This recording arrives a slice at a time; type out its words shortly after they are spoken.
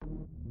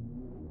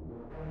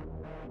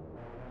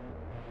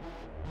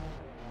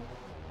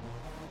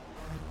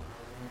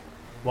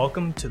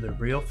Welcome to the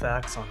Real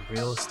Facts on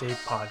Real Estate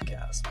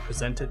podcast,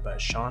 presented by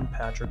Sean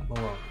Patrick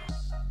Maloney.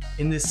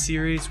 In this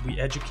series, we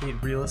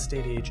educate real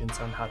estate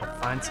agents on how to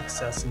find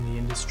success in the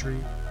industry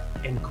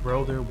and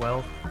grow their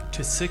wealth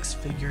to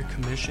six-figure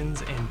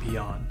commissions and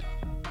beyond.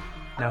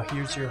 Now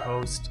here's your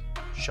host,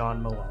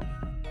 Sean Maloney.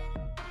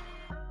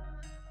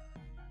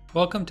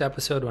 Welcome to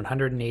episode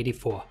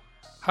 184,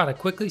 How to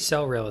Quickly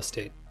Sell Real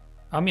Estate.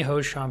 I'm your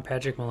host, Sean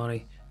Patrick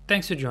Maloney.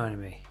 Thanks for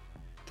joining me.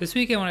 This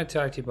week I want to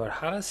talk to you about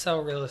how to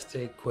sell real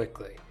estate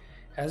quickly.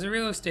 As a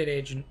real estate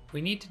agent,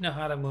 we need to know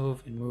how to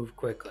move and move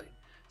quickly.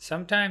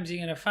 Sometimes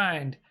you're going to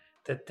find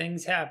that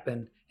things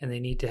happen and they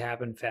need to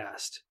happen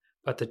fast.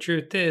 But the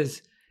truth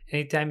is,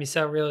 anytime you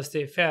sell real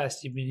estate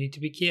fast, you need to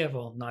be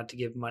careful not to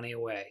give money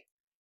away.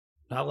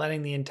 Not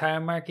letting the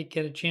entire market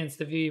get a chance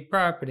to view your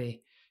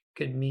property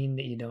could mean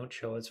that you don't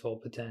show its full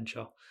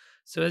potential.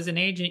 So as an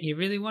agent, you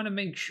really want to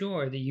make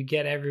sure that you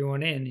get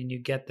everyone in and you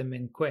get them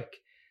in quick.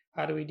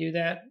 How do we do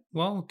that?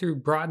 Well, through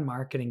broad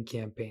marketing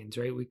campaigns,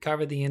 right? We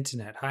cover the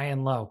internet, high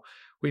and low.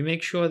 We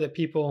make sure that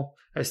people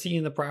are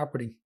seeing the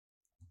property.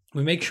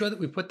 We make sure that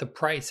we put the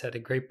price at a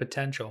great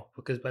potential,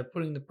 because by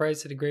putting the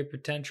price at a great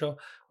potential,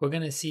 we're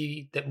going to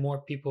see that more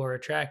people are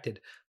attracted.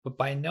 But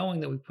by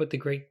knowing that we put the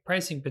great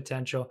pricing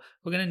potential,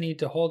 we're going to need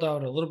to hold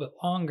out a little bit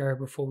longer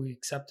before we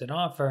accept an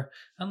offer,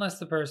 unless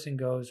the person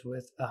goes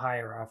with a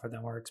higher offer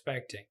than we're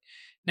expecting.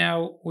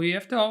 Now, we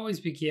have to always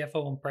be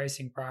careful when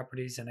pricing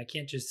properties, and I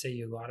can't just say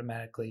you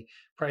automatically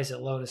price it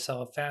low to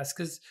sell it fast,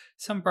 because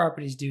some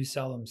properties do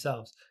sell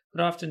themselves.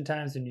 But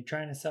oftentimes when you're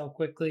trying to sell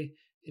quickly,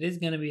 it is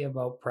going to be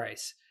about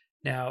price.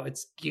 Now,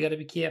 you got to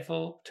be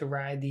careful to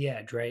ride the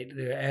edge, right?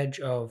 The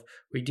edge of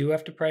we do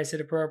have to price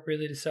it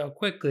appropriately to sell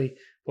quickly,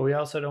 but we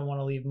also don't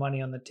want to leave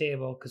money on the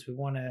table because we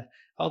want to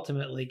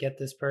ultimately get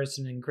this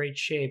person in great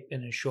shape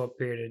in a short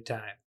period of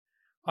time.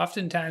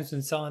 Oftentimes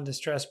when selling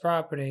distressed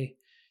property,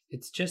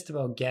 it's just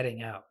about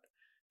getting out.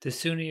 The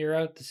sooner you're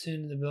out, the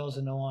sooner the bills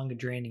are no longer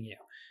draining you.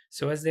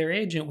 So as their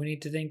agent, we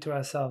need to think to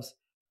ourselves,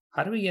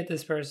 how do we get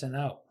this person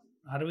out?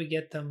 How do we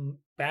get them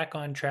back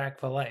on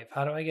track for life?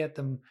 How do I get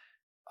them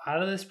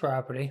out of this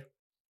property,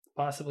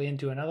 possibly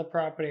into another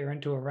property or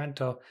into a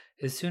rental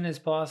as soon as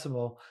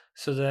possible,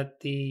 so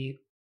that the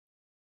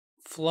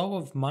flow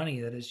of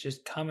money that is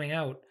just coming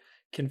out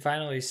can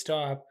finally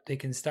stop. They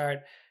can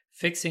start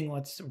fixing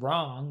what's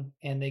wrong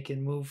and they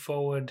can move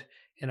forward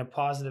in a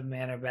positive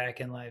manner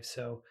back in life.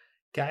 So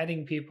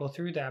guiding people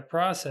through that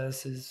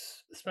process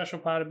is a special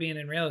part of being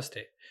in real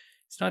estate.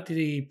 It's not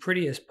the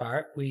prettiest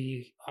part.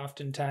 We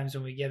oftentimes,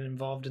 when we get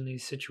involved in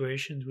these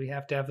situations, we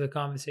have to have the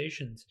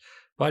conversations,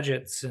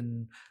 budgets,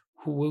 and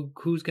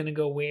who's going to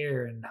go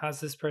where, and how's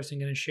this person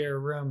going to share a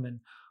room,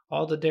 and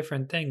all the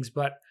different things.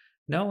 But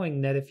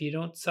knowing that if you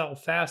don't sell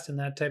fast in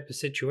that type of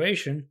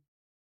situation,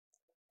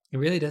 it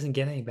really doesn't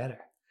get any better.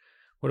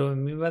 What do I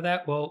mean by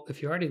that? Well,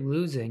 if you're already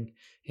losing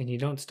and you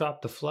don't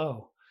stop the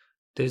flow,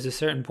 there's a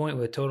certain point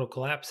where total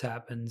collapse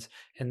happens,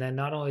 and then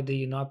not only do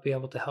you not be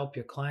able to help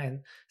your client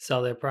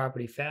sell their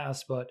property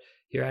fast, but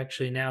you're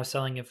actually now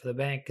selling it for the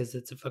bank because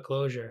it's a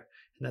foreclosure.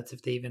 And that's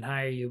if they even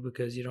hire you,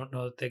 because you don't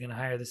know that they're going to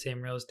hire the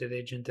same real estate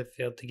agent that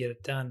failed to get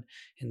it done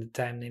in the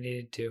time they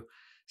needed to.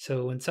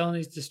 So when selling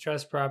these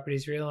distressed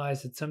properties,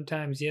 realize that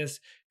sometimes, yes,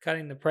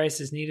 cutting the price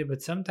is needed,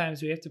 but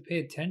sometimes we have to pay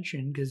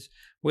attention, because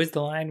where's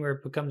the line where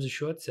it becomes a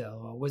short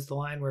sale? Or where's the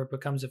line where it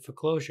becomes a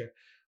foreclosure?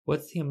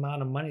 What's the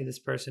amount of money this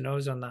person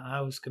owes on the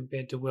house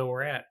compared to where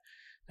we're at?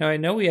 Now, I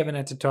know we haven't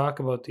had to talk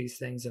about these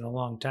things in a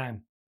long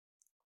time.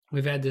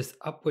 We've had this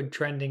upward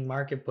trending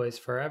marketplace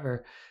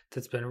forever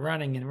that's been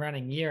running and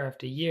running year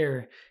after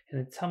year,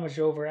 and it's how much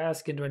over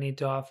asking do I need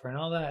to offer and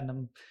all that. And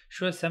I'm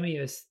sure some of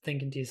you are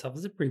thinking to yourself,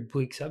 this is a pretty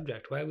bleak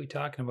subject. Why are we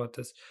talking about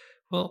this?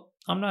 Well,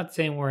 I'm not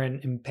saying we're in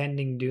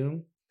impending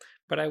doom,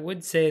 but I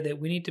would say that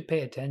we need to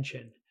pay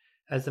attention.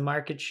 As the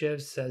market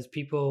shifts, as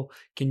people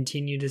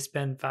continue to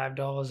spend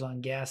 $5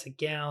 on gas a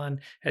gallon,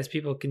 as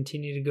people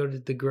continue to go to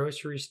the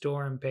grocery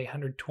store and pay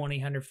 120,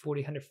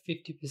 140,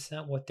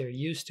 150% what they're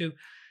used to,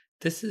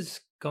 this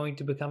is going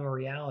to become a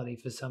reality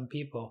for some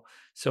people.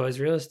 So as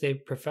real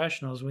estate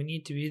professionals, we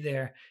need to be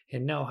there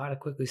and know how to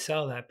quickly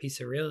sell that piece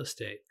of real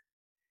estate.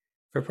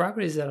 For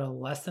properties that are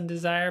less than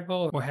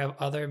desirable or have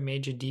other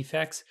major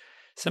defects,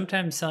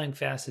 sometimes selling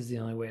fast is the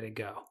only way to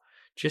go.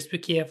 Just be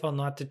careful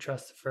not to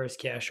trust the first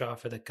cash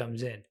offer that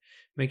comes in.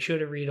 Make sure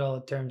to read all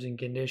the terms and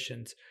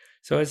conditions.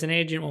 So as an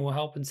agent, when we're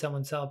helping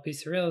someone sell a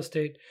piece of real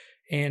estate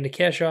and a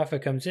cash offer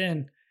comes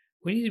in,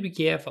 we need to be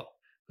careful,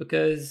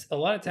 because a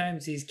lot of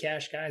times these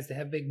cash guys, they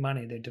have big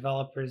money. They're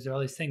developers, they're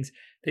all these things.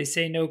 They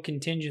say no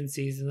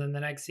contingencies, and then the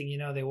next thing you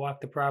know, they walk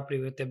the property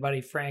with their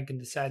buddy Frank and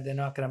decide they're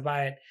not going to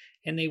buy it,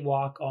 and they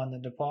walk on the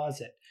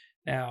deposit.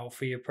 Now,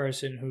 for your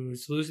person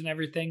who's losing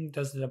everything,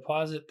 does the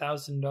deposit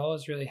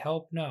 $1,000 really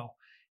help? No.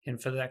 And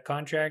for that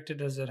contractor,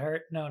 does it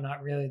hurt? No,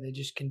 not really. They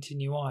just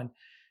continue on.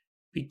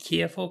 Be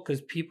careful,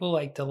 because people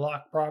like to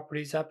lock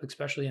properties up,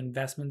 especially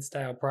investment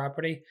style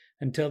property,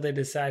 until they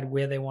decide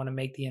where they want to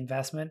make the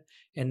investment.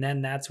 And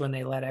then that's when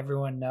they let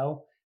everyone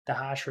know the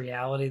harsh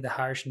reality, the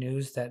harsh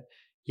news that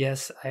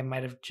Yes, I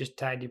might have just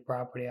tied your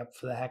property up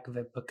for the heck of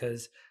it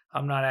because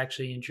I'm not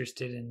actually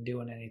interested in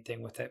doing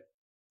anything with it.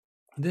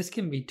 This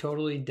can be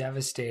totally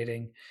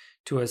devastating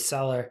to a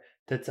seller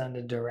that's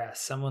under duress,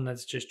 someone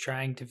that's just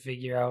trying to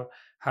figure out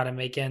how to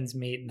make ends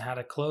meet and how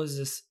to close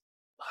this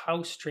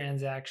house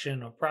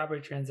transaction or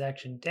property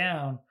transaction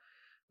down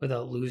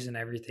without losing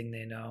everything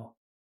they know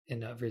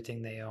and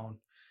everything they own.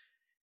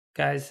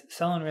 Guys,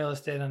 selling real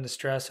estate under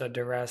stress or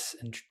duress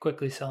and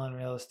quickly selling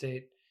real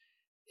estate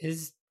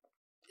it's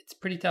a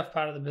pretty tough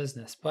part of the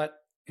business, but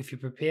if you're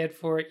prepared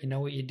for it, you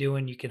know what you're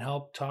doing, you can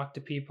help talk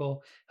to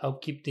people,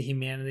 help keep the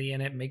humanity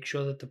in it, make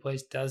sure that the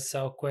place does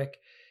sell quick,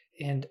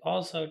 and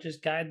also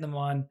just guide them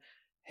on,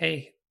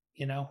 hey,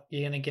 you're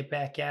going to get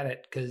back at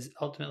it, because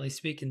ultimately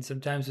speaking,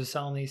 sometimes we're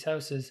selling these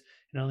houses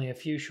and only a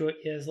few short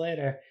years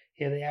later,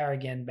 here they are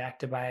again, back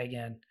to buy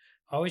again.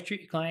 Always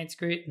treat your clients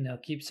great and they'll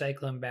keep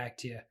cycling back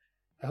to you.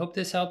 I hope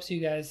this helps you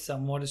guys sell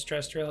more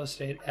distressed real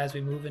estate as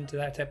we move into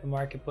that type of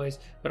marketplace,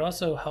 but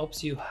also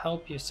helps you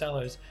help your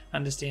sellers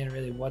understand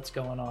really what's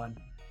going on.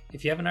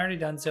 If you haven't already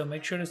done so,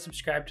 make sure to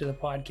subscribe to the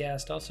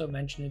podcast. Also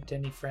mention it to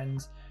any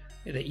friends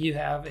that you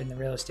have in the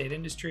real estate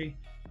industry.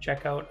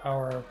 Check out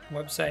our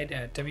website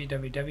at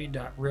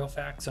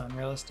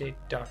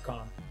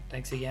www.realfactsonrealestate.com.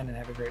 Thanks again and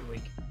have a great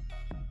week.